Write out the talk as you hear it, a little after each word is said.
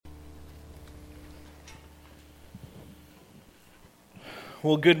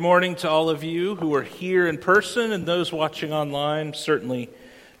Well, good morning to all of you who are here in person and those watching online. Certainly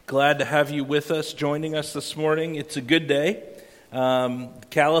glad to have you with us, joining us this morning. It's a good day.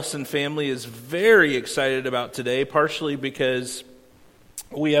 Callison family is very excited about today, partially because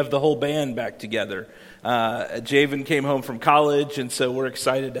we have the whole band back together. Javen came home from college, and so we're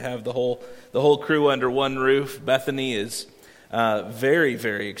excited to have the whole crew under one roof. Bethany is very,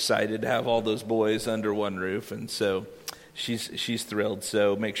 very excited to have all those boys under one roof, and so she's thrilled.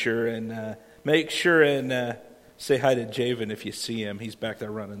 So make sure and say hi to Javen if you see him. He's back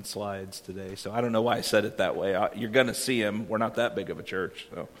there running slides today. So I don't know why I said it that way. You're going to see him. We're not that big of a church.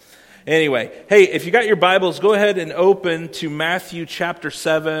 So anyway, hey, if you got your Bibles, go ahead and open to Matthew chapter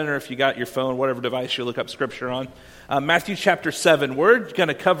 7, or if you got your phone, whatever device you look up Scripture on. Matthew chapter 7. We're going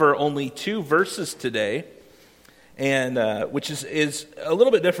to cover only 2 verses today, and which is a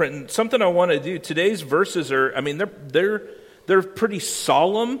little bit different. And something I want to do, today's verses are, I mean, they're pretty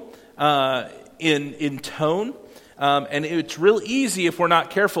solemn in tone. And it's real easy if we're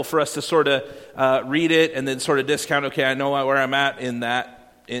not careful for us to sort of read it and then sort of discount, okay, I know where I'm at in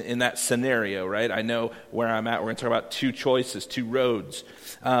that scenario, right? I know where I'm at. We're going to talk about 2 choices, 2 roads,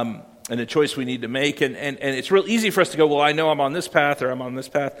 and a choice we need to make. And it's real easy for us to go, well, I know I'm on this path or I'm on this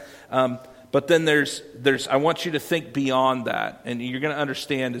path. But then there's I want you to think beyond that. And you're going to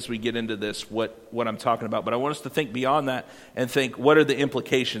understand as we get into this what I'm talking about. But I want us to think beyond that and think, what are the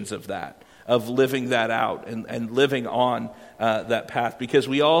implications of that? Of living that out and living on that path. Because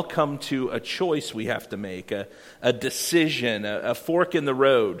we all come to a choice we have to make, a decision, a fork in the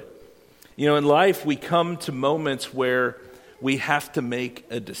road. You know, in life we come to moments where we have to make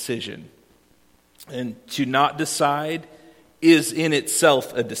a decision. And to not decide is in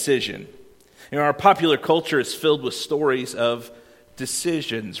itself a decision. You know, our popular culture is filled with stories of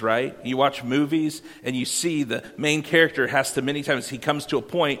decisions, right? You watch movies and you see the main character has to, many times he comes to a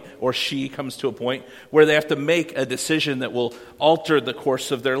point, or she comes to a point where they have to make a decision that will alter the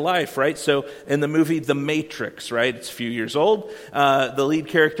course of their life, right? So in the movie The Matrix, right? It's a few years old. The lead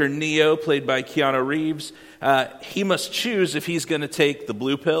character Neo, played by Keanu Reeves, he must choose if he's going to take the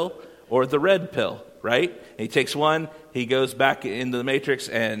blue pill or the red pill, right? And he takes one, he goes back into the Matrix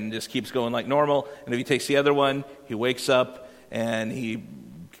and just keeps going like normal. And if he takes the other one, he wakes up and he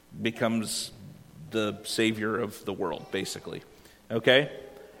becomes the savior of the world, basically. Okay?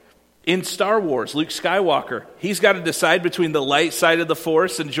 In Star Wars, Luke Skywalker, he's got to decide between the light side of the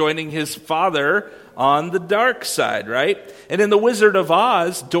Force and joining his father on the dark side, right? And in The Wizard of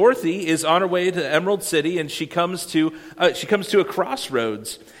Oz, Dorothy is on her way to Emerald City, and she comes to a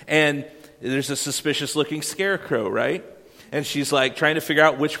crossroads, and there's a suspicious-looking scarecrow, right? And she's like trying to figure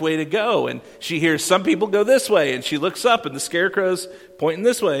out which way to go. And she hears some people go this way. And she looks up and the scarecrow's pointing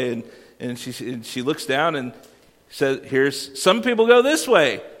this way. And she looks down and says, here's some people go this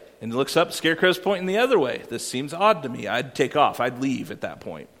way. And looks up, scarecrow's pointing the other way. This seems odd to me. I'd take off. I'd leave at that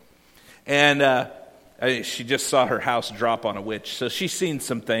point. And she just saw her house drop on a witch. So she's seen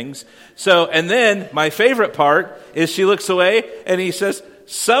some things. And then my favorite part is she looks away and he says,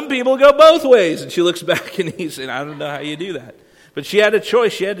 some people go both ways. And she looks back and he said, I don't know how you do that. But she had a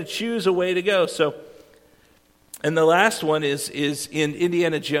choice. She had to choose a way to go. So, and the last one is in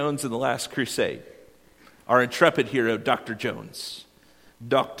Indiana Jones and the Last Crusade. Our intrepid hero, Dr. Jones.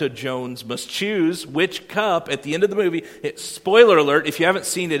 Dr. Jones must choose which cup at the end of the movie. Spoiler alert, if you haven't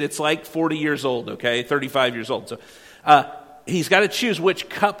seen it, it's like 40 years old, okay? 35 years old. So, he's got to choose which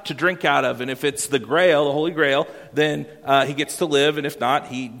cup to drink out of. And if it's the Grail, the Holy Grail, then he gets to live. And if not,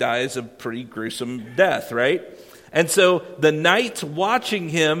 he dies a pretty gruesome death, right? And so the knight's watching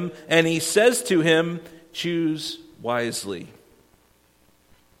him, and he says to him, choose wisely.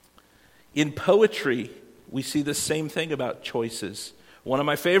 In poetry, we see the same thing about choices. One of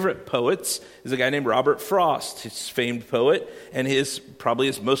my favorite poets is a guy named Robert Frost. He's a famed poet, and probably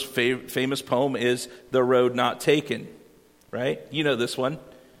his most famous poem is The Road Not Taken. Right? You know this one.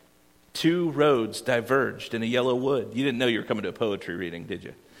 2 roads diverged in a yellow wood. You didn't know you were coming to a poetry reading, did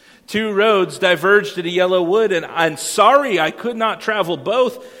you? 2 roads diverged in a yellow wood, and I'm sorry I could not travel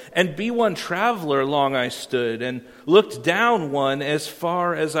both. And be one traveler long I stood, and looked down one as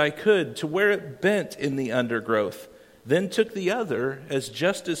far as I could, to where it bent in the undergrowth. Then took the other as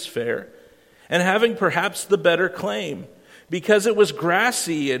just as fair, and having perhaps the better claim, because it was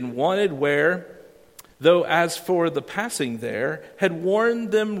grassy and wanted wear. Though as for the passing there, had warned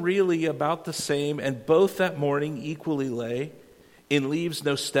them really about the same, and both that morning equally lay. In leaves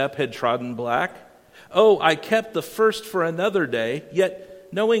no step had trodden black. Oh, I kept the first for another day, yet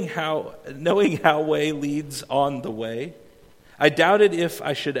knowing how way leads on the way. I doubted if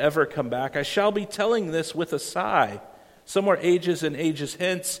I should ever come back. I shall be telling this with a sigh, Somewhere ages and ages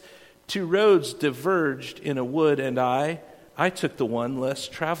hence, 2 roads diverged in a wood, and I took the one less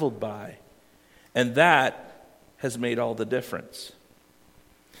traveled by. And that has made all the difference.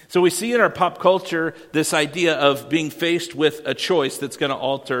 So we see in our pop culture this idea of being faced with a choice that's going to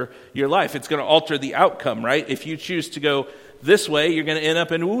alter your life. It's going to alter the outcome, right? If you choose to go this way, you're going to end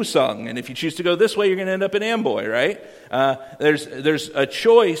up in Wusong. And if you choose to go this way, you're going to end up in Amboy, right? There's a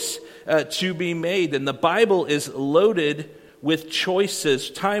choice to be made. And the Bible is loaded with choices,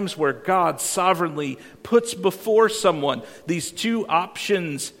 times where God sovereignly puts before someone these 2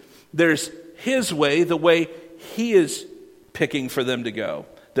 options. There's His way, the way He is picking for them to go.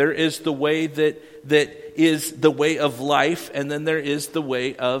 There is the way that is the way of life, and then there is the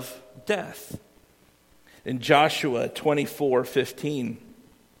way of death. In Joshua 24:15,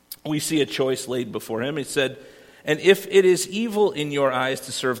 we see a choice laid before him. He said, "And if it is evil in your eyes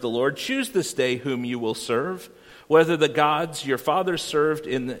to serve the Lord, choose this day whom you will serve, whether the gods your fathers served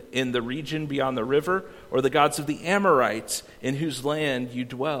in the region beyond the river, or the gods of the Amorites in whose land you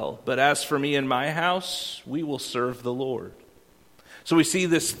dwell. But as for me and my house, we will serve the Lord." So we see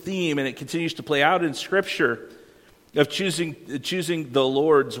this theme, and it continues to play out in Scripture, of choosing the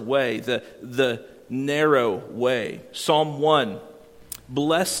Lord's way, the narrow way. Psalm 1,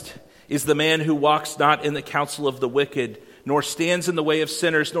 "Blessed is the man who walks not in the counsel of the wicked, nor stands in the way of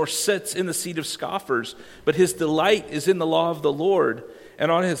sinners, nor sits in the seat of scoffers. But his delight is in the law of the Lord,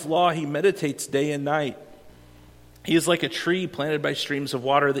 and on his law he meditates day and night. He is like a tree planted by streams of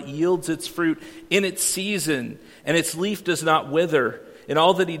water that yields its fruit in its season, and its leaf does not wither. In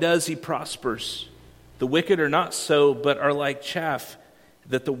all that he does, he prospers. The wicked are not so, but are like chaff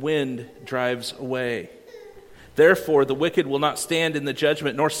that the wind drives away. Therefore, the wicked will not stand in the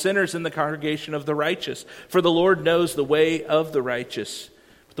judgment, nor sinners in the congregation of the righteous. For the Lord knows the way of the righteous,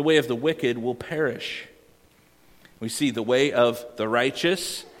 but the way of the wicked will perish." We see the way of the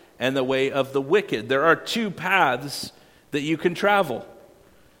righteous and the way of the wicked. There are 2 paths that you can travel.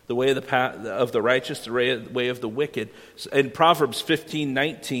 The way of the path of the righteous, the way of the wicked. In Proverbs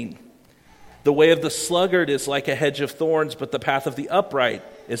 15:19, "The way of the sluggard is like a hedge of thorns, but the path of the upright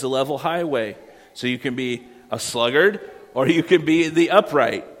is a level highway." So you can be a sluggard, or you can be the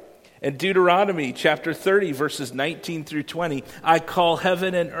upright. In Deuteronomy chapter 30, verses 19 through 20, "I call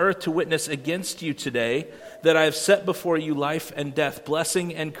heaven and earth to witness against you today, that I have set before you life and death,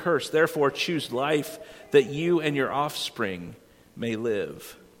 blessing and curse. Therefore choose life, that you and your offspring may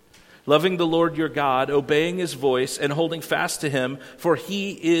live. Loving the Lord your God, obeying his voice, and holding fast to him, for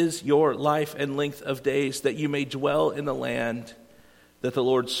he is your life and length of days, that you may dwell in the land that the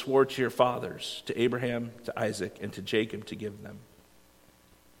Lord swore to your fathers, to Abraham, to Isaac, and to Jacob to give them."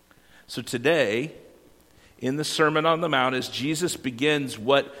 So today, in the Sermon on the Mount, as Jesus begins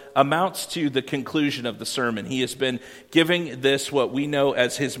what amounts to the conclusion of the sermon, he has been giving this, what we know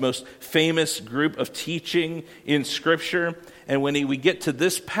as his most famous group of teaching in Scripture. And when we get to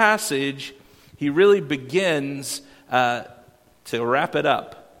this passage, he really begins to wrap it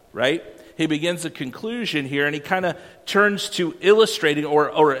up, right? He begins a conclusion here, and he kind of turns to illustrating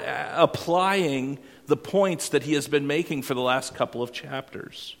or applying the points that he has been making for the last couple of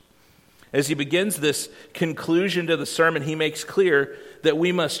chapters. As he begins this conclusion to the sermon, he makes clear that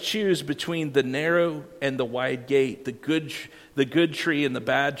we must choose between the narrow and the wide gate, the good tree and the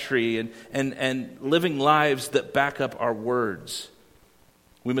bad tree, and living lives that back up our words.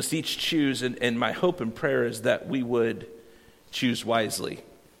 We must each choose, and my hope and prayer is that we would choose wisely.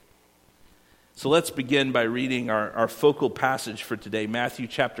 So let's begin by reading our focal passage for today, Matthew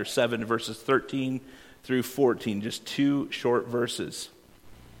chapter 7, verses 13 through 14, just 2 short verses.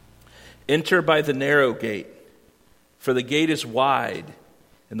 "Enter by the narrow gate, for the gate is wide,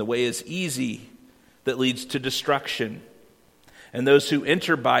 and the way is easy that leads to destruction. And those who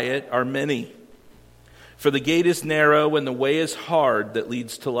enter by it are many. For the gate is narrow, and the way is hard that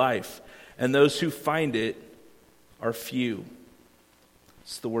leads to life, and those who find it are few."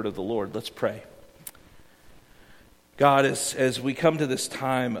 It's the word of the Lord. Let's pray. God, as we come to this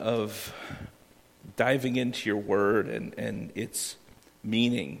time of diving into your word and its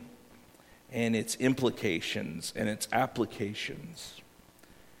meaning, and its implications and its applications,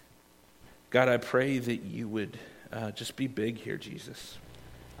 God, I pray that you would just be big here, Jesus.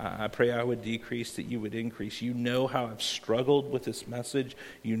 I pray I would decrease, that you would increase. You know how I've struggled with this message.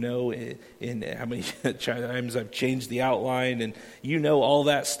 You know in how many times I've changed the outline, and you know all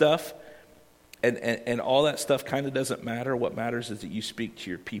that stuff. And all that stuff kind of doesn't matter. What matters is that you speak to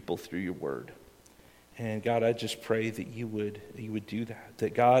your people through your word. And God, I just pray that you would do that.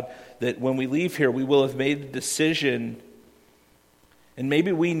 That God, that when we leave here, we will have made a decision. And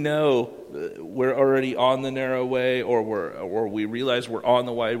maybe we know we're already on the narrow way, or we realize we're on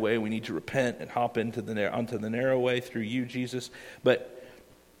the wide way. We need to repent and hop onto the narrow way through you, Jesus. But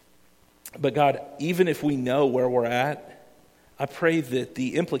God, even if we know where we're at, I pray that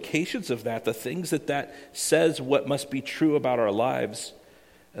the implications of that, the things that says what must be true about our lives,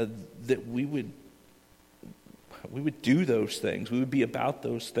 that we would do those things. We would be about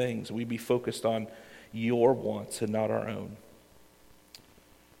those things. We'd be focused on your wants and not our own.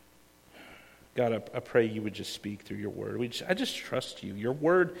 God, I pray you would just speak through your word. I just trust you. Your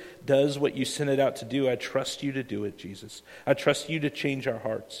word does what you sent it out to do. I trust you to do it, Jesus. I trust you to change our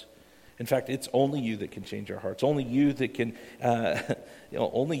hearts. In fact, it's only you that can change our hearts. Only you that can,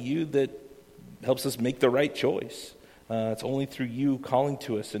 only you that helps us make the right choice. It's only through you calling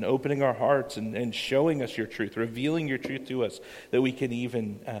to us and opening our hearts and showing us your truth, revealing your truth to us, that we can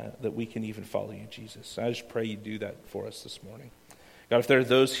even follow you, Jesus. I just pray you do that for us this morning. God, if there are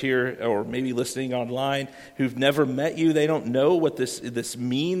those here or maybe listening online who've never met you, they don't know what this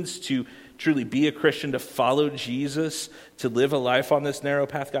means to truly be a Christian, to follow Jesus, to live a life on this narrow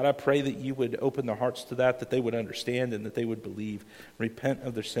path. God, I pray that you would open their hearts to that they would understand and that they would believe, repent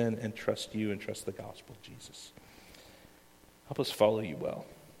of their sin, and trust you and trust the gospel, Jesus. Help us follow you well,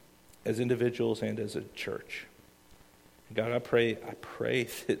 as individuals and as a church. And God, I pray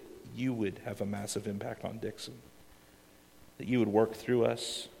that you would have a massive impact on Dixon, that you would work through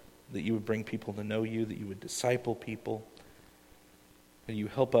us, that you would bring people to know you, that you would disciple people, and you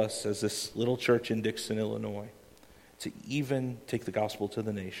help us as this little church in Dixon, Illinois, to even take the gospel to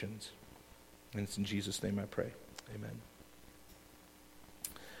the nations. And it's in Jesus' name I pray. Amen.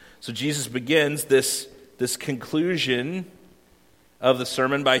 So Jesus begins this conclusion of the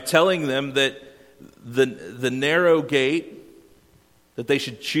sermon by telling them that the narrow gate, that they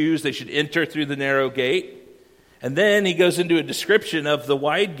should choose, they should enter through the narrow gate. And then he goes into a description of the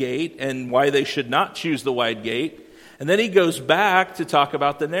wide gate and why they should not choose the wide gate. And then he goes back to talk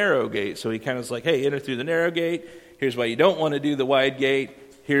about the narrow gate. So he kind of is like, hey, enter through the narrow gate. Here's why you don't want to do the wide gate.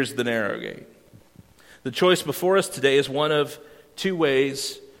 Here's the narrow gate. The choice before us today is one of two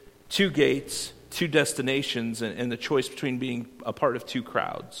ways, two gates, two destinations, and the choice between being a part of two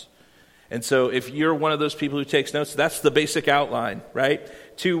crowds. And so if you're one of those people who takes notes, that's the basic outline, right?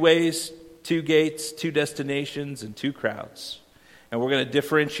 Two ways, two gates, two destinations, and two crowds. And we're going to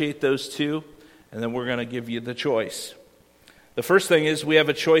differentiate those two, and then we're going to give you the choice. The first thing is we have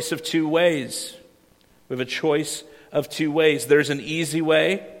a choice of two ways. We have a choice of two ways. There's an easy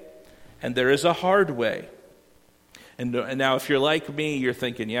way, and there is a hard way. And now if you're like me, you're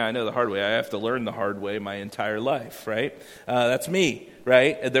thinking, yeah, I know the hard way. I have to learn the hard way my entire life, right? That's me,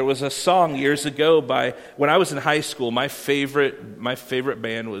 right? There was a song years ago when I was in high school, my favorite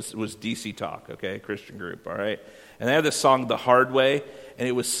band was DC Talk, okay, Christian group, all right? And they had this song, The Hard Way, and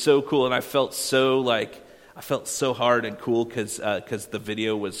it was so cool, and I felt so hard and cool because the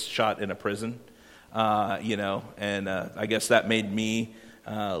video was shot in a prison, and I guess that made me,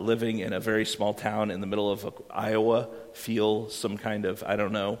 living in a very small town in the middle of Iowa, feel some kind of, I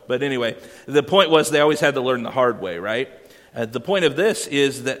don't know. But anyway, the point was they always had to learn the hard way, right? The point of this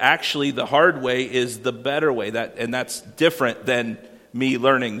is that actually the hard way is the better way, and that's different than me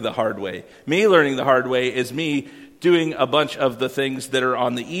learning the hard way. Me learning the hard way is me doing a bunch of the things that are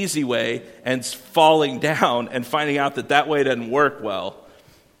on the easy way and falling down and finding out that way doesn't work well,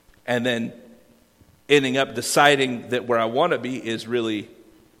 and then ending up deciding that where I want to be is really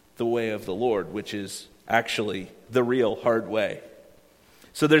the way of the Lord, which is actually the real hard way.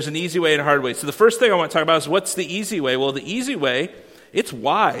 So there's an easy way and a hard way. So the first thing I want to talk about is what's the easy way? Well, the easy way, it's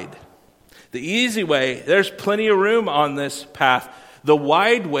wide. The easy way, there's plenty of room on this path. The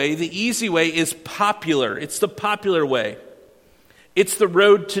wide way, the easy way, is popular. It's the popular way. It's the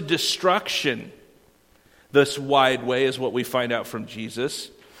road to destruction. This wide way is what we find out from Jesus.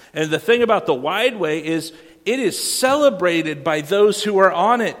 And the thing about the wide way is it is celebrated by those who are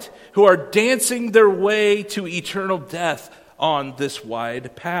on it, who are dancing their way to eternal death on this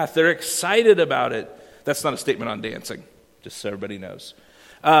wide path. They're excited about it. That's not a statement on dancing, just so everybody knows.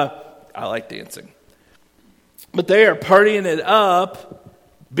 I like dancing. But they are partying it up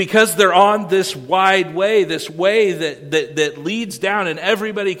because they're on this wide way, this way that leads down, and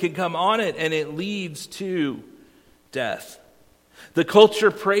everybody can come on it, and it leads to death. The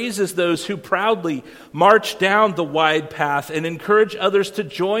culture praises those who proudly march down the wide path and encourage others to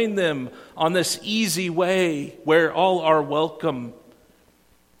join them on this easy way where all are welcome.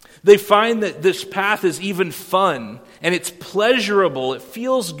 They find that this path is even fun and it's pleasurable, it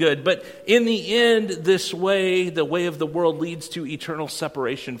feels good, but in the end, this way, the way of the world, leads to eternal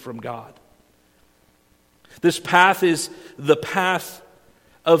separation from God. This path is the path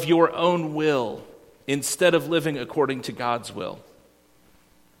of your own will instead of living according to God's will.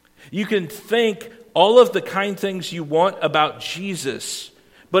 You can think all of the kind things you want about Jesus,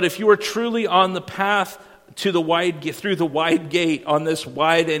 but if you are truly on the path to through the wide gate, on this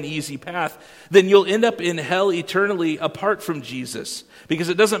wide and easy path, then you'll end up in hell eternally apart from Jesus. Because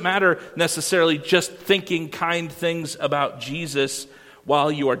it doesn't matter necessarily just thinking kind things about Jesus while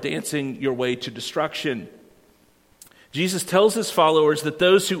you are dancing your way to destruction. Jesus tells his followers that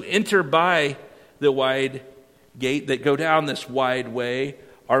those who enter by the wide gate, that go down this wide way,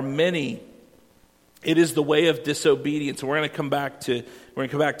 are many. It is the way of disobedience. We're going to come back to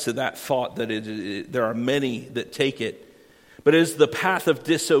that thought that there are many that take it. But it is the path of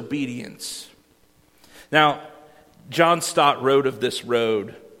disobedience. Now, John Stott wrote of this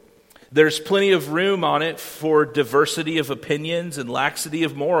road, there's plenty of room on it for diversity of opinions and laxity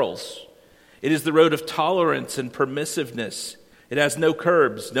of morals. It is the road of tolerance and permissiveness. It has no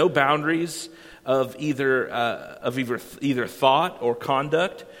curbs, no boundaries of either thought or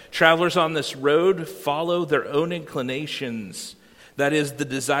conduct. Travelers on this road follow their own inclinations, that is, the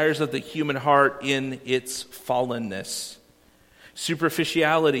desires of the human heart in its fallenness.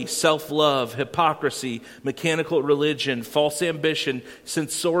 Superficiality, self-love, hypocrisy, mechanical religion, false ambition,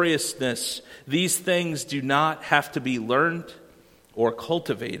 censoriousness, these things do not have to be learned or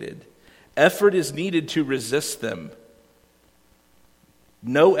cultivated. Effort is needed to resist them.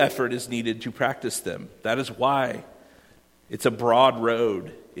 No effort is needed to practice them. That is why it's a broad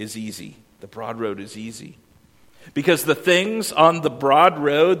road is easy. The broad road is easy. Because the things on the broad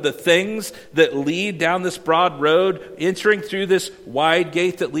road, the things that lead down this broad road, entering through this wide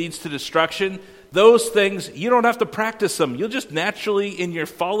gate that leads to destruction, those things, you don't have to practice them. You'll just naturally, in your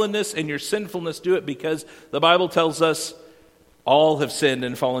fallenness and your sinfulness, do it, because the Bible tells us all have sinned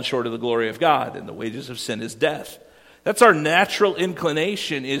and fallen short of the glory of God, and the wages of sin is death. That's our natural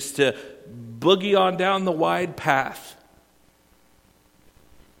inclination, is to boogie on down the wide path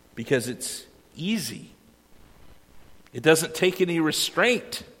because it's easy. It doesn't take any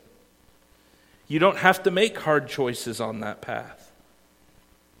restraint. You don't have to make hard choices on that path.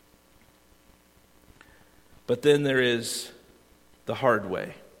 But then there is the hard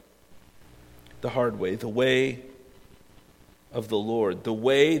way. The hard way, the way of the Lord. The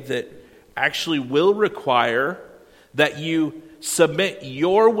way that actually will require that you submit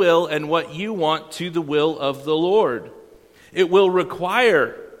your will and what you want to the will of the Lord. It will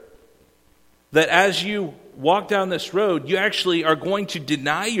require that as you walk down this road, you actually are going to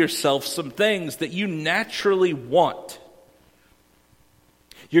deny yourself some things that you naturally want.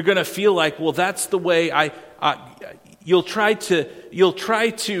 You're going to feel like, well, that's the way you'll try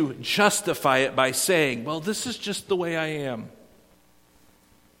to justify it by saying, well, this is just the way I am.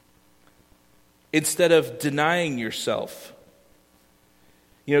 Instead of denying yourself.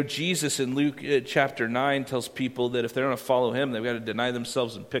 You know, Jesus in Luke chapter 9 tells people that if they're going to follow him, they've got to deny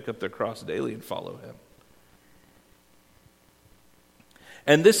themselves and pick up their cross daily and follow him.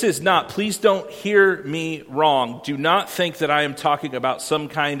 And this is not, please don't hear me wrong. Do not think that I am talking about some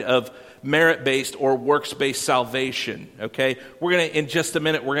kind of merit-based or works-based salvation, okay? In just a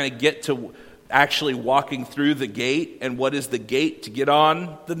minute, we're going to get to actually walking through the gate and what is the gate to get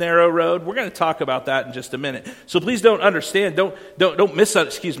on the narrow road. We're going to talk about that in just a minute. So please don't understand,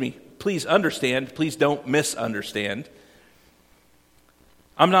 please understand, please don't misunderstand.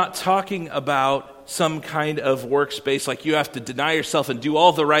 I'm not talking about some kind of workspace like you have to deny yourself and do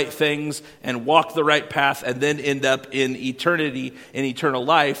all the right things and walk the right path and then end up in eternity, in eternal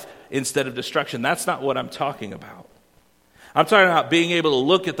life instead of destruction. That's not what I'm talking about. I'm talking about being able to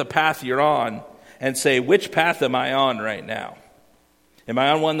look at the path you're on and say, which path am I on right now? Am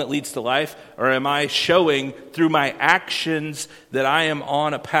I on one that leads to life, or am I showing through my actions that I am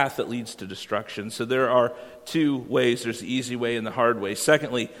on a path that leads to destruction? So there are two ways. There's the easy way and the hard way.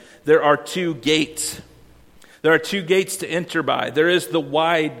 Secondly, there are two gates. There are two gates to enter by. There is the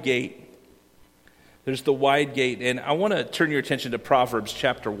wide gate. There's the wide gate. And I want to turn your attention to Proverbs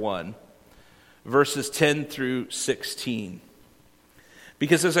chapter 1. Verses 10 through 16.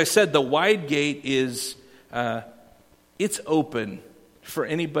 Because as I said, the wide gate is, it's open for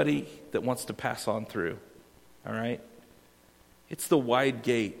anybody that wants to pass on through. All right? It's the wide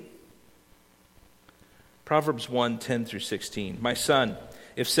gate. Proverbs 1, 10 through 16. My son,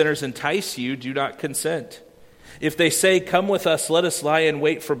 if sinners entice you, do not consent. If they say, come with us, let us lie in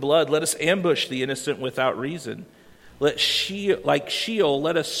wait for blood. Let us ambush the innocent without reason. Like Sheol,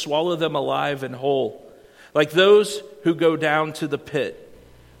 let us swallow them alive and whole. Like those who go down to the pit,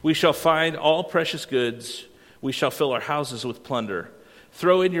 we shall find all precious goods. We shall fill our houses with plunder.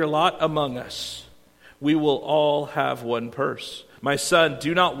 Throw in your lot among us. We will all have one purse. My son,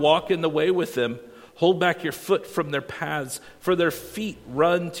 do not walk in the way with them. Hold back your foot from their paths, for their feet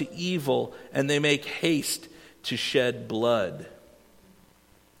run to evil, and they make haste to shed blood.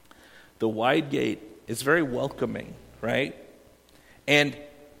 The wide gate is very welcoming, right? And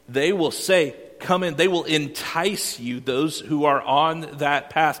they will say, come in. They will entice you, those who are on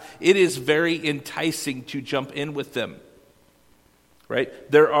that path. It is very enticing to jump in with them, right?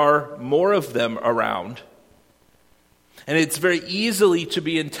 There are more of them around. And it's very easily to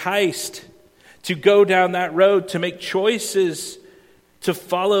be enticed to go down that road, to make choices, to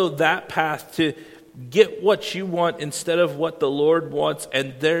follow that path, to get what you want instead of what the Lord wants.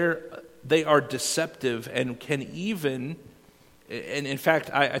 And they are deceptive and can even, and in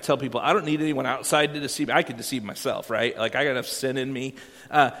fact, I tell people, I don't need anyone outside to deceive me. I can deceive myself, right? Like, I got enough sin in me.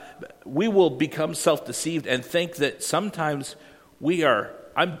 We will become self-deceived and think that sometimes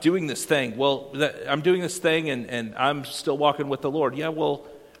I'm doing this thing. I'm doing this thing and I'm still walking with the Lord. Yeah, well,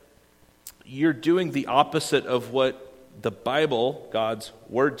 you're doing the opposite of what the Bible, God's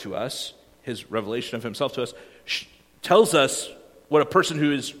word to us, his revelation of himself to us, tells us what a person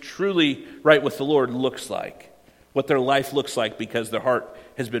who is truly right with the Lord looks like, what their life looks like because their heart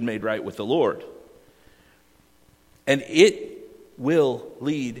has been made right with the Lord. And it will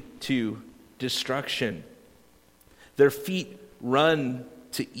lead to destruction. Their feet run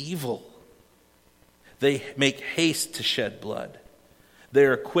to evil. They make haste to shed blood. They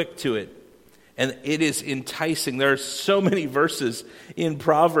are quick to it. And it is enticing. There are so many verses in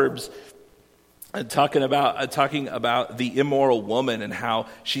Proverbs talking about the immoral woman and how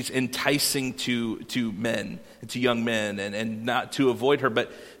she's enticing to men, to young men, and not to avoid her.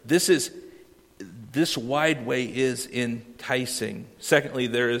 But this wide way is enticing. Secondly,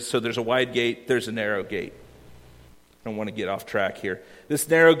 there's a wide gate, there's a narrow gate. I don't want to get off track here. This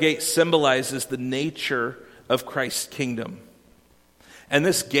narrow gate symbolizes the nature of Christ's kingdom. And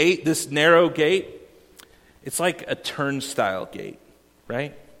this gate, this narrow gate, it's like a turnstile gate,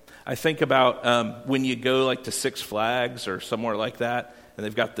 right? I think about when you go like to Six Flags or somewhere like that, and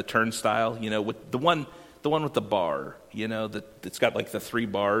they've got the turnstile, with the one with the bar, that's got like the 3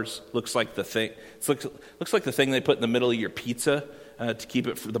 bars. Looks like the thing. Looks like the thing they put in the middle of your pizza to keep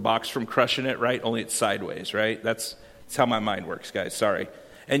it for the box from crushing it, right? Only it's sideways, right? That's how my mind works, guys. Sorry.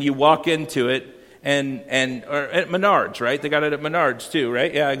 And you walk into it. Or at Menards, right? They got it at Menards too,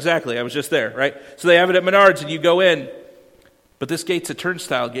 right? Yeah, exactly. I was just there, right? So they have it at Menards, and you go in. But this gate's a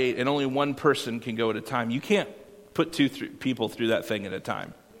turnstile gate, and only one person can go at a time. You can't put 2 people through that thing at a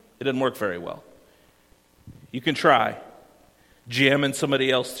time. It doesn't work very well. You can try jamming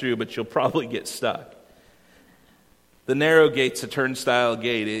somebody else through, but you'll probably get stuck. The narrow gate's a turnstile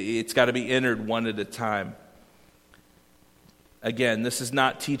gate. It's got to be entered one at a time. Again, this is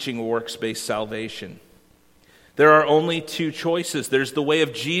not teaching a works-based salvation. There are only 2 choices. There's the way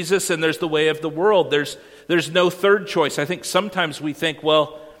of Jesus and there's the way of the world. There's no third choice. I think sometimes we think,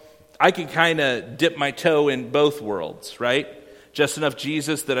 well, I can kind of dip my toe in both worlds, right? Just enough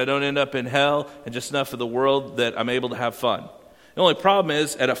Jesus that I don't end up in hell, and just enough of the world that I'm able to have fun. The only problem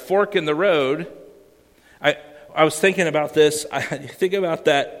is, at a fork in the road, I was thinking about this. I think about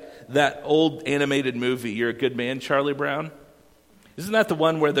that old animated movie, You're a Good Man, Charlie Brown. Isn't that the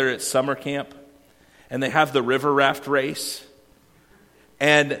one where they're at summer camp and they have the river raft race?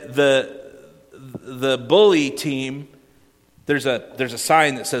 And the bully team, there's a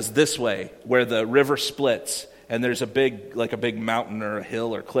sign that says this way, where the river splits, and there's a big mountain or a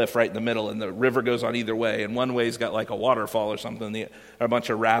hill or cliff right in the middle, and the river goes on either way. And one way's got like a waterfall or something, or a bunch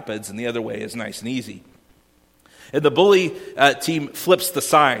of rapids, and the other way is nice and easy. And the bully team flips the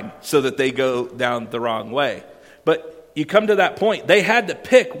sign so that they go down the wrong way. But you come to that point, they had to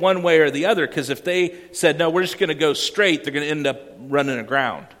pick one way or the other, because if they said, no, we're just going to go straight, they're going to end up running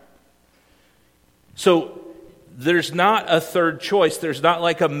aground. So there's not a third choice. There's not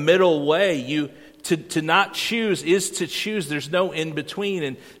like a middle way. To not choose is to choose. There's no in between.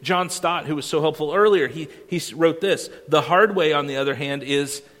 And John Stott, who was so helpful earlier, he wrote this: the hard way, on the other hand,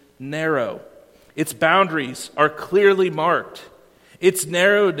 is narrow. Its boundaries are clearly marked. Its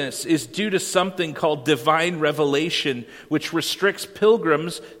narrowness is due to something called divine revelation, which restricts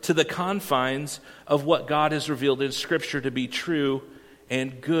pilgrims to the confines of what God has revealed in Scripture to be true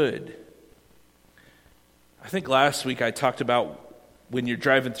and good. I think last week I talked about when you're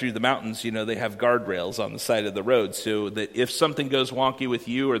driving through the mountains, they have guardrails on the side of the road, so that if something goes wonky with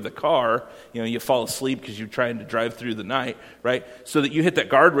you or the car, you fall asleep because you're trying to drive through the night, right? So that you hit that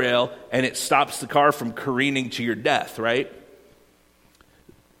guardrail and it stops the car from careening to your death, right?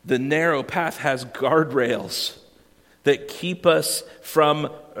 The narrow path has guardrails that keep us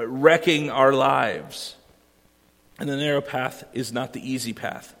from wrecking our lives. And the narrow path is not the easy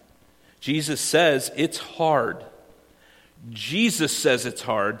path. Jesus says it's hard. Jesus says it's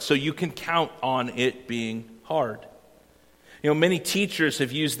hard, so you can count on it being hard. Many teachers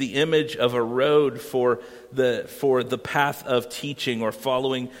have used the image of a road for the path of teaching or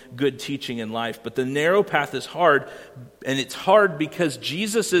following good teaching in life. But the narrow path is hard, and it's hard because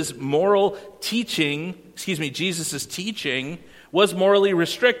Jesus' teaching was morally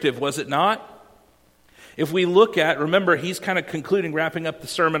restrictive, was it not? If we look at, remember, he's kind of wrapping up the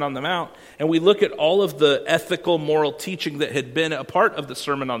Sermon on the Mount, and we look at all of the ethical, moral teaching that had been a part of the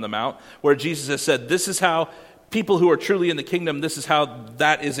Sermon on the Mount, where Jesus has said, this is how people who are truly in the kingdom, this is how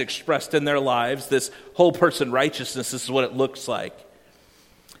that is expressed in their lives. This whole person righteousness, this is what it looks like.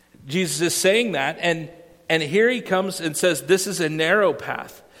 Jesus is saying that, and here he comes and says this is a narrow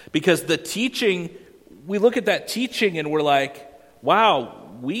path. Because the teaching, we look at that teaching and we're like, wow,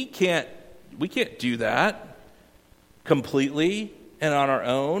 we can't do that completely and on our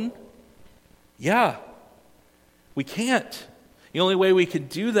own. Yeah, we can't. The only way we could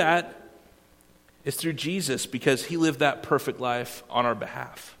do that is through Jesus, because he lived that perfect life on our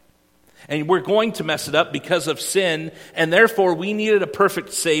behalf. And we're going to mess it up because of sin, and therefore we needed a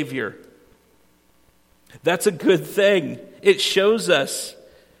perfect Savior. That's a good thing. It shows us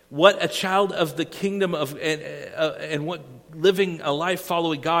what a child of the kingdom of and what living a life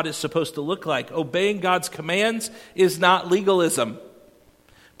following God is supposed to look like. Obeying God's commands is not legalism.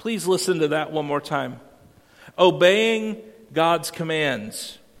 Please listen to that one more time. Obeying God's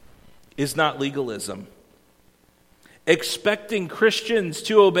commands is not legalism. Expecting Christians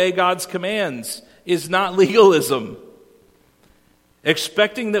to obey God's commands is not legalism.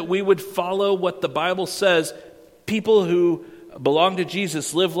 Expecting that we would follow what the Bible says, people who belong to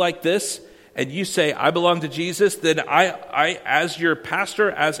Jesus live like this, and you say, I belong to Jesus, then I as your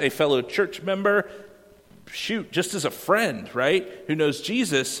pastor, as a fellow church member, just as a friend, right, who knows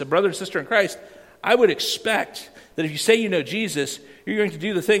Jesus, a brother and sister in Christ, I would expect that if you say you know Jesus, you're going to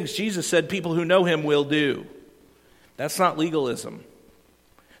do the things Jesus said people who know him will do. That's not legalism.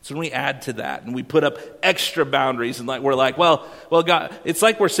 So when we add to that and we put up extra boundaries and we're like, well, God, it's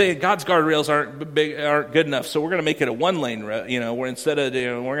like we're saying God's guardrails aren't good enough, so we're going to make it a one-lane, where instead of,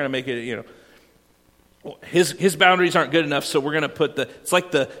 we're going to make it, his boundaries aren't good enough, so we're going to put it's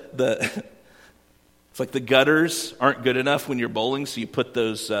like the gutters aren't good enough when you're bowling, so you put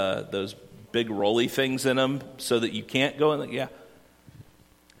those big rolly things in them so that you can't go in. Yeah.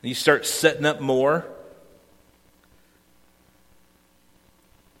 And you start setting up more.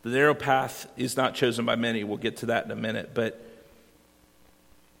 The narrow path is not chosen by many. We'll get to that in a minute. But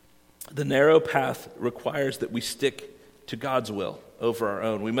the narrow path requires that we stick to God's will over our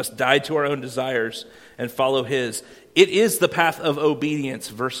own. We must die to our own desires and follow his. It is the path of obedience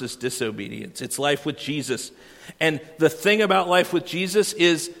versus disobedience. It's life with Jesus. And the thing about life with Jesus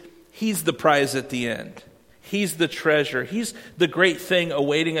is he's the prize at the end. He's the treasure. He's the great thing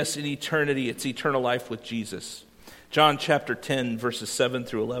awaiting us in eternity. It's eternal life with Jesus. John chapter 10, verses 7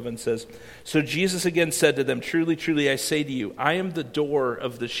 through 11 says, So Jesus again said to them, Truly, truly, I say to you, I am the door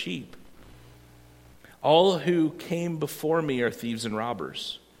of the sheep. All who came before me are thieves and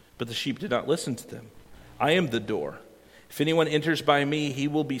robbers, but the sheep did not listen to them. I am the door. If anyone enters by me, he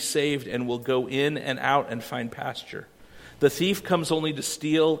will be saved and will go in and out and find pasture. The thief comes only to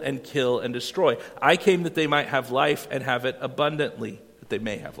steal and kill and destroy. I came that they might have life and have it abundantly. That they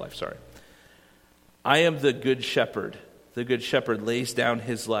may have life, sorry. I am the good shepherd. The good shepherd lays down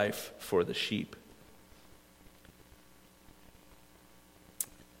his life for the sheep.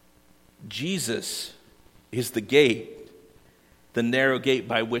 Jesus is the gate, the narrow gate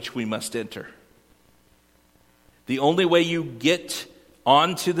by which we must enter. The only way you get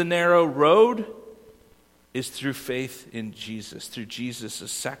onto the narrow road is through faith in Jesus, through Jesus'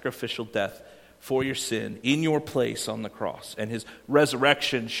 sacrificial death for your sin in your place on the cross, and his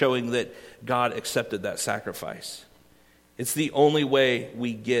resurrection showing that God accepted that sacrifice. It's the only way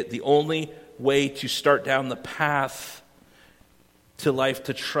the only way to start down the path to life,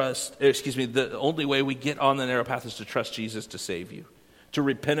 the only way we get on the narrow path is to trust Jesus to save you, to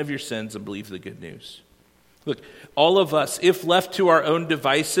repent of your sins and believe the good news. Look, all of us, if left to our own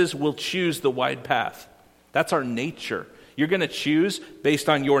devices, will choose the wide path. That's our nature. You're going to choose based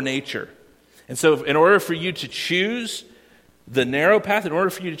on your nature. And so in order for you to choose the narrow path, in order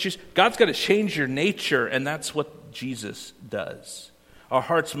for you to choose, God's got to change your nature, and that's what Jesus does. Our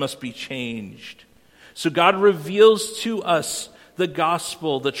hearts must be changed. So God reveals to us the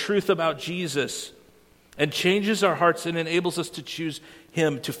gospel, the truth about Jesus, and changes our hearts and enables us to choose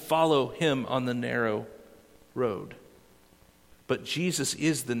him, to follow him on the narrow road. But Jesus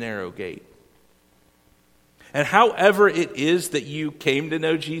is the narrow gate. And however it is that you came to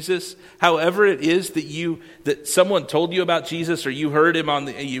know Jesus, however it is that someone told you about Jesus, or you heard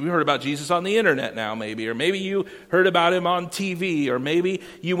about Jesus on the internet now maybe, or maybe you heard about him on TV, or maybe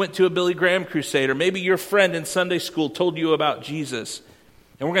you went to a Billy Graham crusade, or maybe your friend in Sunday school told you about Jesus.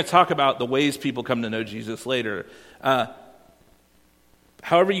 And we're going to talk about the ways people come to know Jesus later.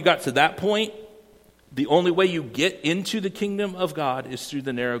 However you got to that point, the only way you get into the kingdom of God is through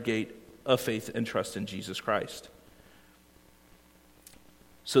the narrow gate of faith and trust in Jesus Christ.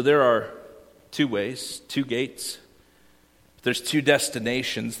 So there are two ways, two gates. There's two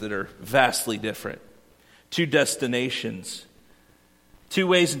destinations that are vastly different. Two destinations. Two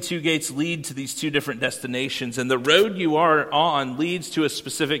ways and two gates lead to these two different destinations, and the road you are on leads to a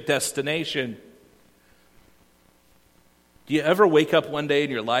specific destination. Do you ever wake up one day in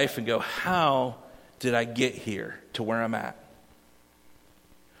your life and go, how did I get here to where I'm at?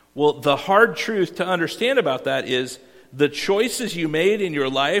 Well, the hard truth to understand about that is the choices you made in your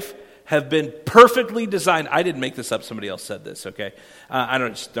life have been perfectly designed. I didn't make this up. Somebody else said this, okay? Not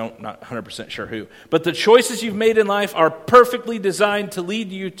 100% sure who. But the choices you've made in life are perfectly designed to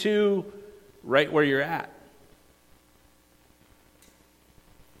lead you to right where you're at.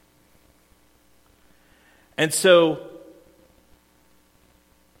 And so,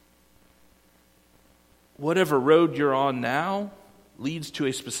 whatever road you're on now leads to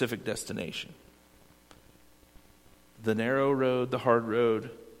a specific destination. The narrow road, the hard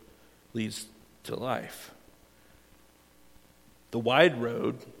road, leads to life. The wide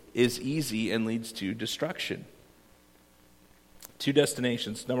road is easy and leads to destruction. Two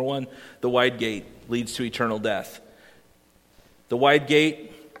destinations. Number one, the wide gate leads to eternal death. The wide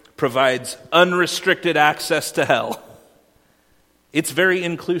gate provides unrestricted access to hell. It's very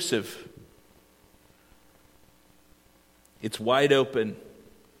inclusive. It's wide open.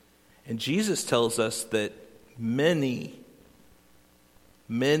 And Jesus tells us that many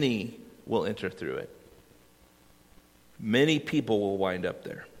will enter through it. Many people will wind up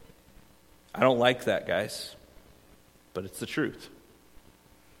there. I don't like that, guys, but it's the truth.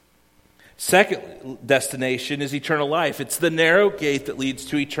 Second destination is eternal life. It's the narrow gate that leads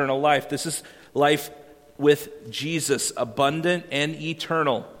to eternal life. This is life with Jesus, abundant and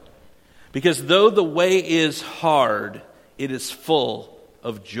eternal. Because though the way is hard, it is full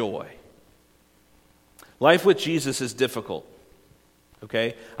of joy. Life with Jesus is difficult.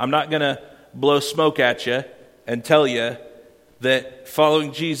 Okay? I'm not going to blow smoke at you and tell you that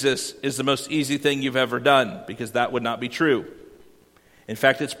following Jesus is the most easy thing you've ever done, because that would not be true. In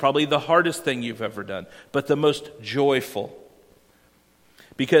fact, it's probably the hardest thing you've ever done, but the most joyful.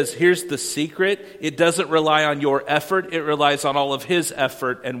 Because here's the secret: it doesn't rely on your effort, it relies on all of his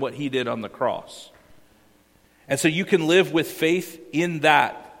effort and what he did on the cross. And so you can live with faith in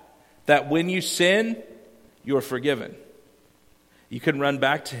that when you sin, you're forgiven. You can run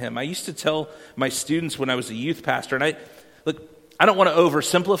back to him. I used to tell my students when I was a youth pastor, and I don't want to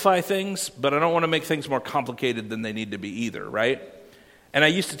oversimplify things, but I don't want to make things more complicated than they need to be either, right? And I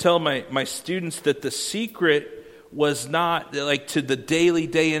used to tell my students that the secret was not, like, to the daily,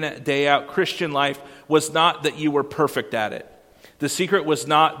 day in, day out Christian life, was not that you were perfect at it. The secret was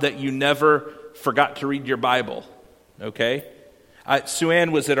not that you never forgot to read your Bible, okay? Sue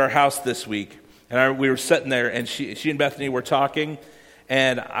Ann was at our house this week, and we were sitting there, and she and Bethany were talking,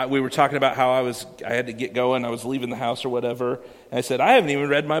 and we were talking about how I had to get going, I was leaving the house or whatever, and I said, I haven't even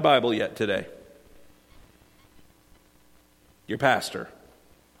read my Bible yet today. Your pastor.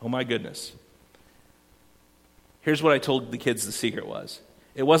 Oh my goodness. Here's what I told the kids the secret was.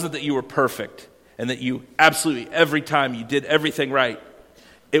 It wasn't that you were perfect and that you absolutely every time you did everything right.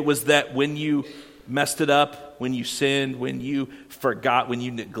 It was that when you messed it up, when you sinned, when you forgot, when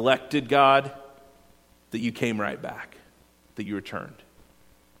you neglected God, that you came right back, that you returned.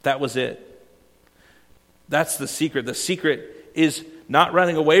 That was it. That's the secret. The secret is not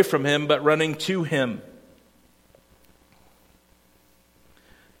running away from him, but running to him.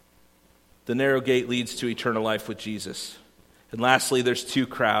 The narrow gate leads to eternal life with Jesus. And lastly, there's two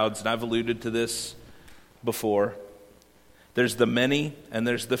crowds, and I've alluded to this before. There's the many and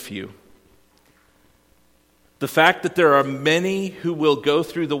there's the few. The fact that there are many who will go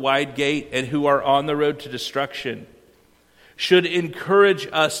through the wide gate and who are on the road to destruction should encourage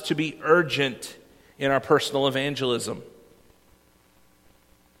us to be urgent in our personal evangelism.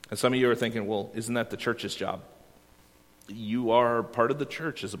 And some of you are thinking, well, isn't that the church's job? You are part of the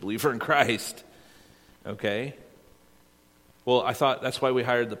church as a believer in Christ. Okay? Well, I thought that's why we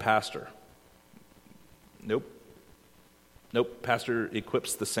hired the pastor. Nope. Pastor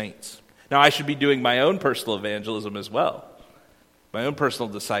equips the saints. Now, I should be doing my own personal evangelism as well. My own personal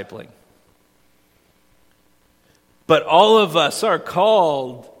discipling. But all of us are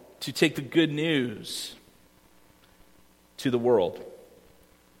called to take the good news to the world.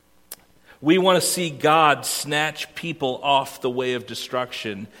 We want to see God snatch people off the way of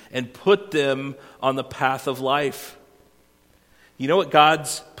destruction and put them on the path of life. You know what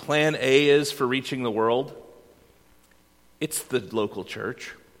God's plan A is for reaching the world? It's the local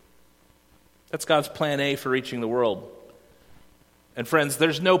church. That's God's plan A for reaching the world. And friends,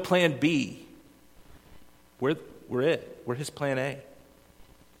 there's no plan B. We're it. We're his plan A.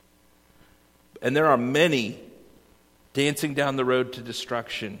 And there are many dancing down the road to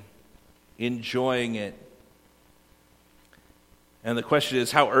destruction, enjoying it. And the question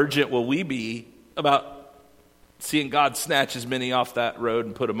is, how urgent will we be about seeing God snatch as many off that road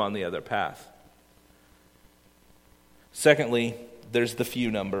and put them on the other path? Secondly, there's the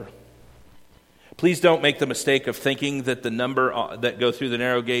few number. Please don't make the mistake of thinking that the number that go through the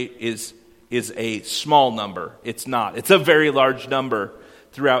narrow gate is a small number. It's not. It's a very large number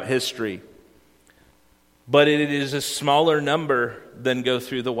throughout history. But it is a smaller number than go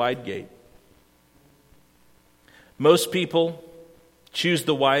through the wide gate. Most people choose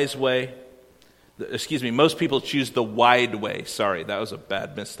the wise way. Most people choose the wide way. Sorry, that was a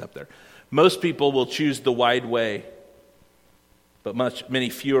bad misstep there. Most people will choose the wide way, but many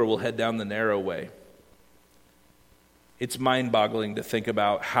fewer will head down the narrow way. It's mind-boggling to think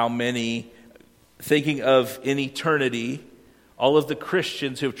about how many, thinking of in eternity, all of the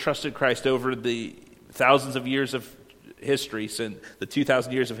Christians who have trusted Christ over the thousands of years of history, since the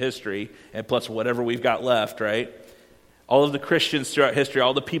 2,000 years of history, and plus whatever we've got left, right? All of the Christians throughout history,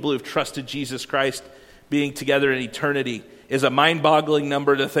 all the people who've trusted Jesus Christ being together in eternity is a mind-boggling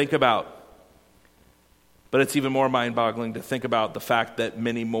number to think about. But it's even more mind-boggling to think about the fact that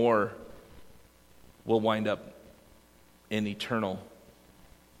many more will wind up in eternal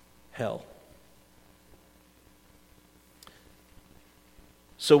hell.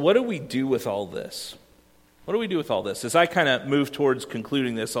 So what do we do with all this? What do we do with all this? As I kind of move towards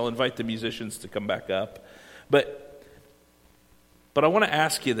concluding this, I'll invite the musicians to come back up. But I want to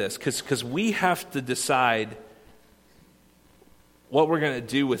ask you this, because we have to decide what we're going to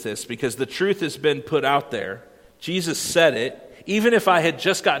do with this, because the truth has been put out there. Jesus said it. Even if I had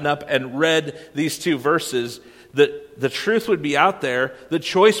just gotten up and read these two verses, the truth would be out there, the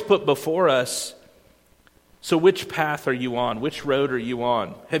choice put before us. So which path are you on? Which road are you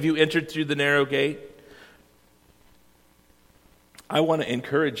on? Have you entered through the narrow gate? I want to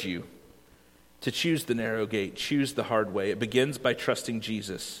encourage you to choose the narrow gate, choose the hard way. It begins by trusting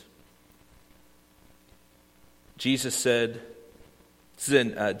Jesus. Jesus said, this is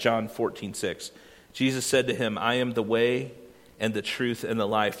in John 14:6. Jesus said to him, I am the way and the truth and the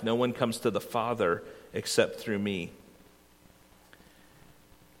life. No one comes to the Father except through me.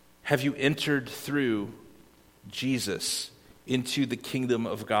 Have you entered through Jesus into the kingdom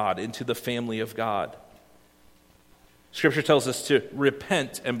of God, into the family of God? Scripture tells us to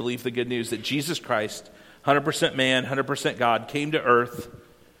repent and believe the good news that Jesus Christ, 100% man, 100% God, came to earth,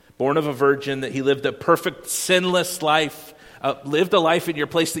 born of a virgin, that he lived a perfect, sinless life, lived a life in your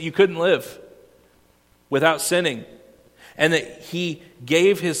place that you couldn't live without sinning, and that he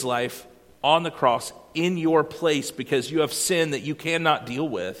gave his life on the cross in your place because you have sin that you cannot deal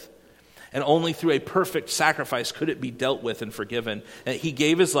with. And only through a perfect sacrifice could it be dealt with and forgiven. And he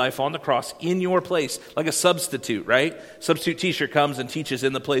gave his life on the cross in your place, like a substitute, right? Substitute teacher comes and teaches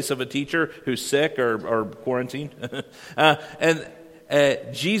in the place of a teacher who's sick or quarantined.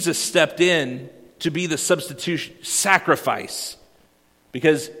 And Jesus stepped in to be the substitution sacrifice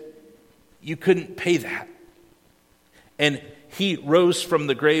because you couldn't pay that. And he rose from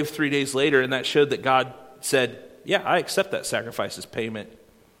the grave 3 days later, and that showed that God said, yeah, I accept that sacrifice as payment.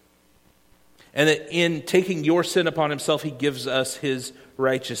 And that in taking your sin upon himself, he gives us his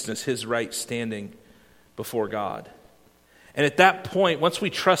righteousness, his right standing before God. And at that point, once we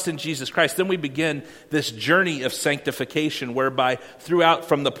trust in Jesus Christ, then we begin this journey of sanctification, whereby throughout,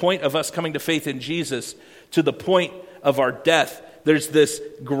 from the point of us coming to faith in Jesus to the point of our death, there's this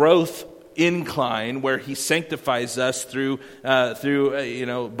growth incline where he sanctifies us through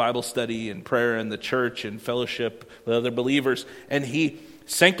Bible study and prayer and the church and fellowship with other believers. And he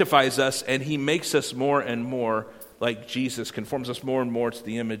sanctifies us, and he makes us more and more like Jesus, conforms us more and more to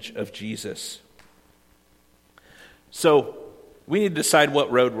the image of Jesus. So we need to decide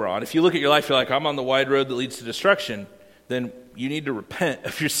what road we're on. If you look at your life, you're like, I'm on the wide road that leads to destruction, then you need to repent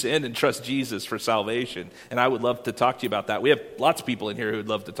of your sin and trust Jesus for salvation. And I would love to talk to you about that. We have lots of people in here who would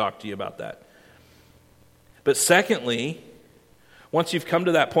love to talk to you about that. But secondly, once you've come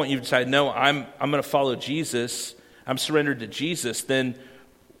to that point, you've decided, no, I'm going to follow Jesus, I'm surrendered to Jesus, then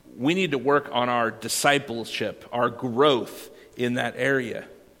we need to work on our discipleship, our growth in that area.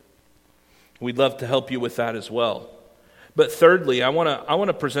 We'd love to help you with that as well. But thirdly, I want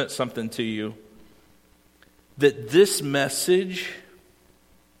to present something to you that this message,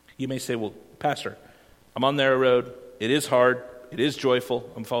 you may say, well, Pastor, I'm on the narrow road. It is hard. It is joyful.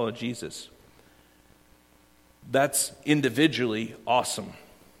 I'm following Jesus. That's individually awesome.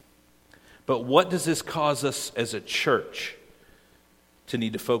 But what does this cause us as a church to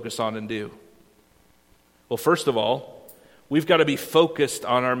need to focus on and do? Well, first of all, we've got to be focused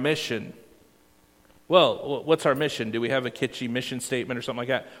on our mission. Well, what's our mission? Do we have a kitschy mission statement or something like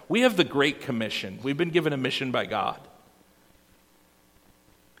that? We have the Great Commission. We've been given a mission by God.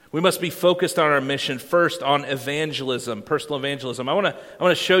 We must be focused on our mission first on evangelism, personal evangelism. I want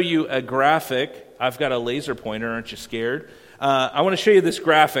to show you a graphic. I've got a laser pointer. Aren't you scared? I want to show you this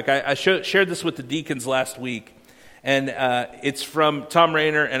graphic. I shared this with the deacons last week, and it's from Tom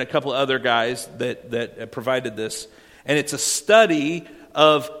Rainer and a couple of other guys that provided this. And it's a study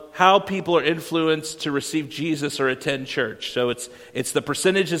of how people are influenced to receive Jesus or attend church. So it's the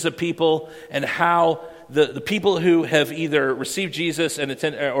percentages of people and how the people who have either received Jesus and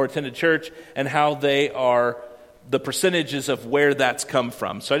attended church and how they are the percentages of where that's come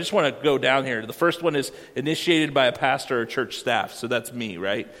from. So I just want to go down here. The first one is initiated by a pastor or church staff. So that's me,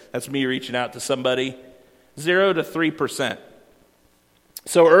 right? That's me reaching out to somebody. 0 to 3%.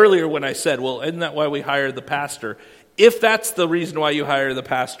 So earlier when I said, well, isn't that why we hire the pastor? If that's the reason why you hire the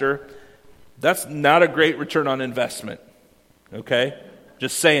pastor, that's not a great return on investment. Okay?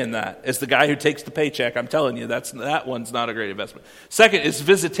 Just saying that. As the guy who takes the paycheck, I'm telling you, that one's not a great investment. Second is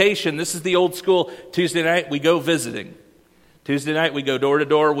visitation. This is the old school. Tuesday night, we go visiting. Tuesday night, we go door to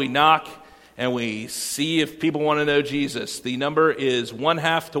door, we knock, and we see if people want to know Jesus. The number is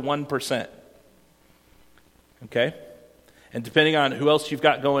 0.5 to 1%. Okay? And depending on who else you've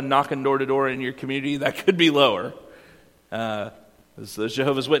got going knocking door to door in your community, that could be lower. Those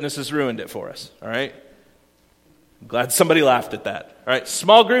Jehovah's Witnesses ruined it for us, all right? I'm glad somebody laughed at that. All right,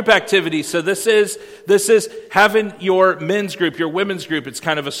 small group activity. So this is having your men's group, your women's group. It's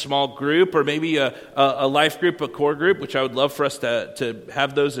kind of a small group, or maybe a life group, a core group, which I would love for us to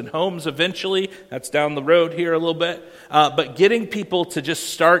have those in homes eventually. That's down the road here a little bit. But getting people to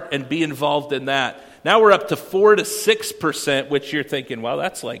just start and be involved in that. Now we're up to 4 to 6%, which you're thinking, well,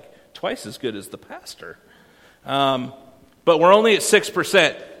 that's like twice as good as the pastor. But we're only at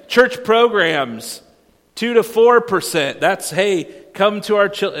 6%. Church programs, 2 to 4%. That's, hey, come to our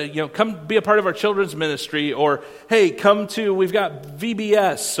come be a part of our children's ministry, or hey, we've got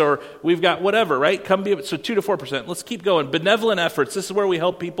VBS, or we've got whatever, right? So 2 to 4%. Let's keep going. Benevolent efforts. This is where we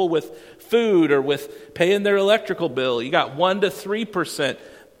help people with food or with paying their electrical bill. You got 1 to 3%.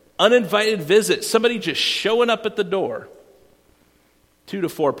 Uninvited visit. Somebody just showing up at the door. 2 to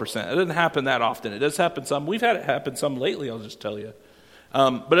 4%. It doesn't happen that often. It does happen some. We've had it happen some lately, I'll just tell you.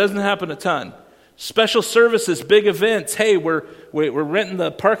 But it doesn't happen a ton. Special services, big events. Hey, we're renting the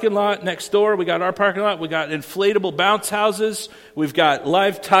parking lot next door. We got our parking lot. We got inflatable bounce houses. We've got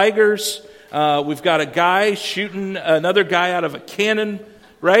live tigers. We've got a guy shooting another guy out of a cannon,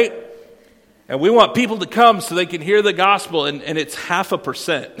 right? And we want people to come so they can hear the gospel, and it's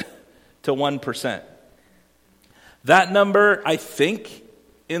 0.5% to 1%. That number, I think,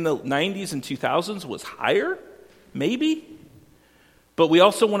 in the 90s and 2000s was higher, maybe. But we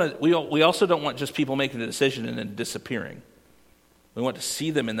also don't want just people making a decision and then disappearing. We want to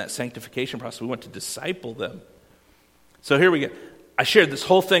see them in that sanctification process. We want to disciple them. So here we go. I shared this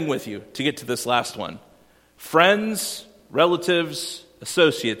whole thing with you to get to this last one. Friends, relatives,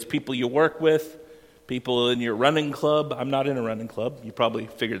 associates, people you work with, people in your running club. I'm not in a running club. You probably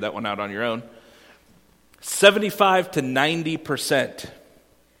figured that one out on your own. 75 to 90%.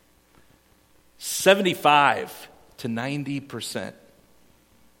 75 to 90%.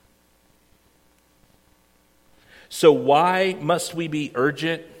 So why must we be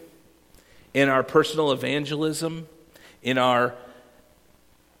urgent in our personal evangelism, in our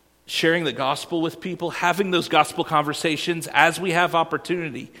sharing the gospel with people, having those gospel conversations as we have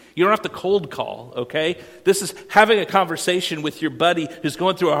opportunity? You don't have to cold call, okay? This is having a conversation with your buddy who's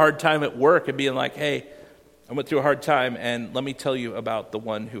going through a hard time at work and being like, hey, I went through a hard time, and let me tell you about the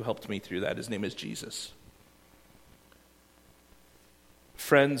one who helped me through that. His name is Jesus.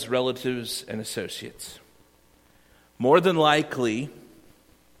 Friends, relatives, and associates. More than likely,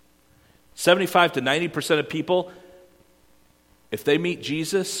 75 to 90% of people, if they meet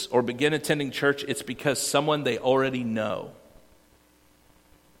Jesus or begin attending church, it's because someone they already know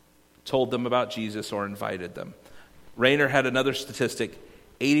told them about Jesus or invited them. Rainer had another statistic.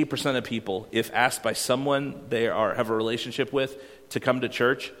 80% of people, if asked by someone they have a relationship with to come to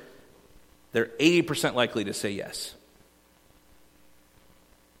church, they're 80% likely to say yes.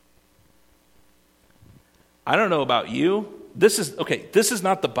 I don't know about you. This is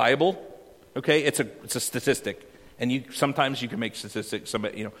not the Bible. Okay, it's a statistic. And sometimes you can make statistics,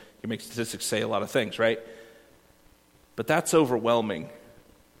 you can make statistics say a lot of things, right? But that's overwhelming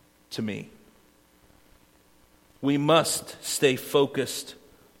to me. We must stay focused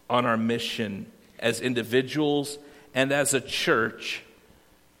on our mission as individuals and as a church.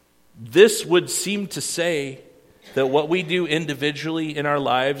 This would seem to say that what we do individually in our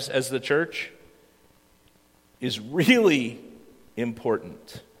lives as the church is really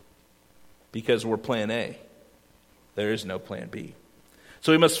important because we're plan A. There is no plan B.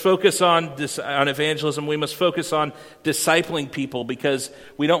 So we must focus on evangelism. We must focus on discipling people because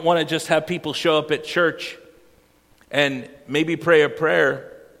we don't want to just have people show up at church and maybe pray a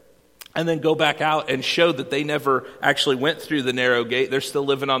prayer and then go back out and show that they never actually went through the narrow gate. They're still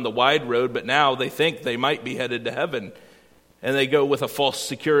living on the wide road, but now they think they might be headed to heaven. And they go with a false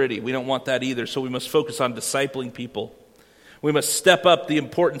security. We don't want that either. So we must focus on discipling people. We must step up the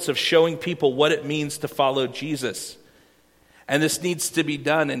importance of showing people what it means to follow Jesus. And this needs to be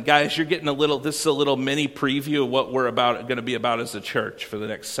done. And guys, this is a little mini preview of what we're going to be about as a church for the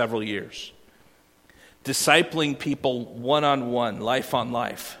next several years. Discipling people one-on-one, life on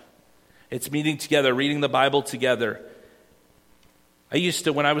life. It's meeting together, reading the Bible together. I used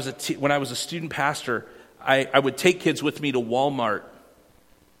to, when I was a student pastor, I would take kids with me to Walmart.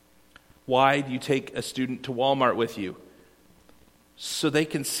 Why do you take a student to Walmart with you? So they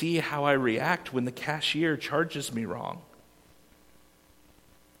can see how I react when the cashier charges me wrong.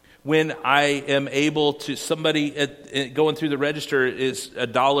 When I am able to, somebody going through the register is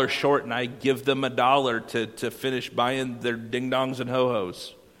 $1 short and I give them $1 to finish buying their ding-dongs and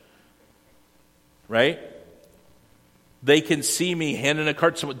ho-hos. Right? They can see me handing a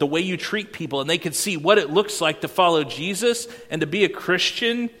cart to the way you treat people, and they can see what it looks like to follow Jesus and to be a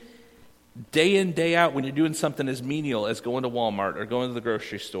Christian day in, day out when you're doing something as menial as going to Walmart or going to the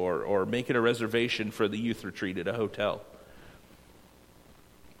grocery store or making a reservation for the youth retreat at a hotel.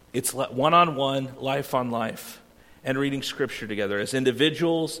 It's one-on-one, life on life, and reading Scripture together as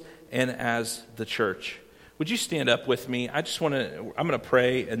individuals and as the church. Would you stand up with me? I'm going to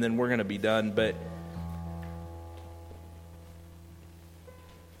pray, and then we're going to be done, but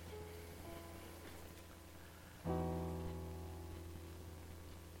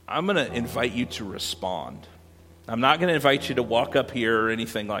I'm going to invite you to respond. I'm not going to invite you to walk up here or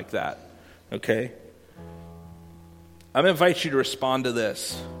anything like that, okay? I'm going to invite you to respond to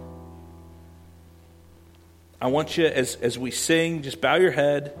this. I want you, as we sing, just bow your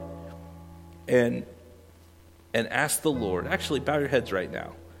head and ask the Lord. Actually, bow your heads right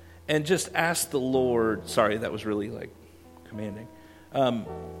now. And just ask the Lord. Sorry, that was really commanding.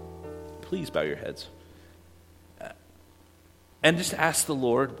 Please bow your heads. And just ask the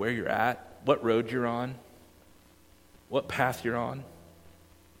Lord where you're at, what road you're on, what path you're on.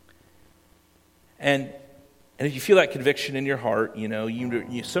 And if you feel that conviction in your heart,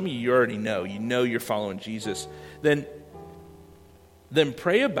 some of you already know, you're following Jesus, then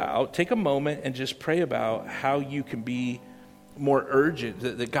take a moment and just pray about how you can be more urgent,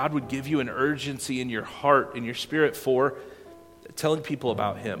 that God would give you an urgency in your heart, in your spirit for telling people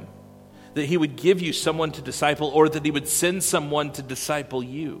about Him. That He would give you someone to disciple, or that He would send someone to disciple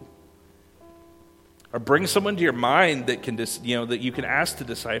you. Or bring someone to your mind that you can ask to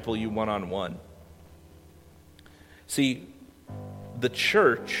disciple you one-on-one. See, the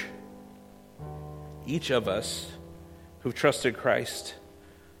church, each of us who've trusted Christ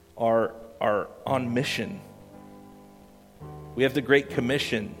are on mission. We have the Great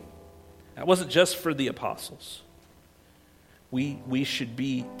Commission. That wasn't just for the apostles. We should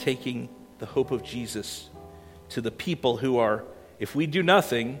be taking the hope of Jesus to the people who are, if we do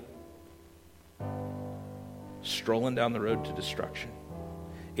nothing, strolling down the road to destruction.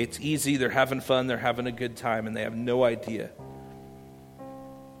 It's easy, they're having fun, they're having a good time, and they have no idea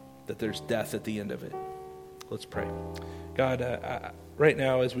that there's death at the end of it. Let's pray. God, right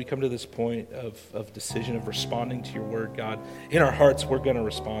now, as we come to this point of decision, of responding to your word, God, in our hearts, we're going to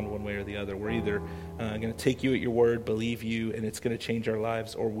respond one way or the other. We're either going to take you at your word, believe you, and it's going to change our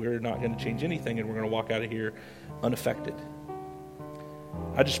lives, or we're not going to change anything, and we're going to walk out of here unaffected.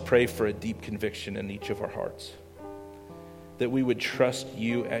 I just pray for a deep conviction in each of our hearts, that we would trust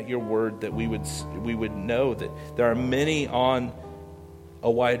you at your word, that we would know that there are many on a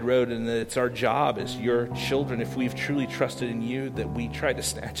wide road, and that it's our job as your children, if we've truly trusted in you, that we try to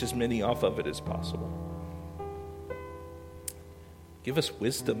snatch as many off of it as possible. Give us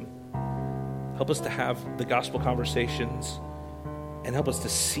wisdom. Help us to have the gospel conversations and help us to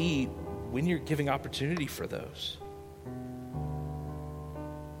see when you're giving opportunity for those.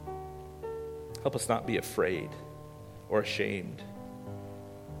 Help us not be afraid or ashamed.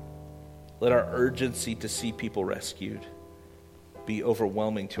 Let our urgency to see people rescued be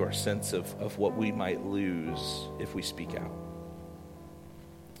overwhelming to our sense of what we might lose if we speak out.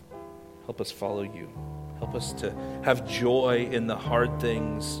 Help us follow you. Help us to have joy in the hard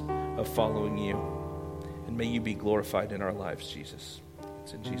things of following you. And may you be glorified in our lives, Jesus.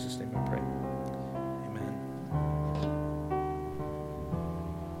 It's in Jesus' name I pray.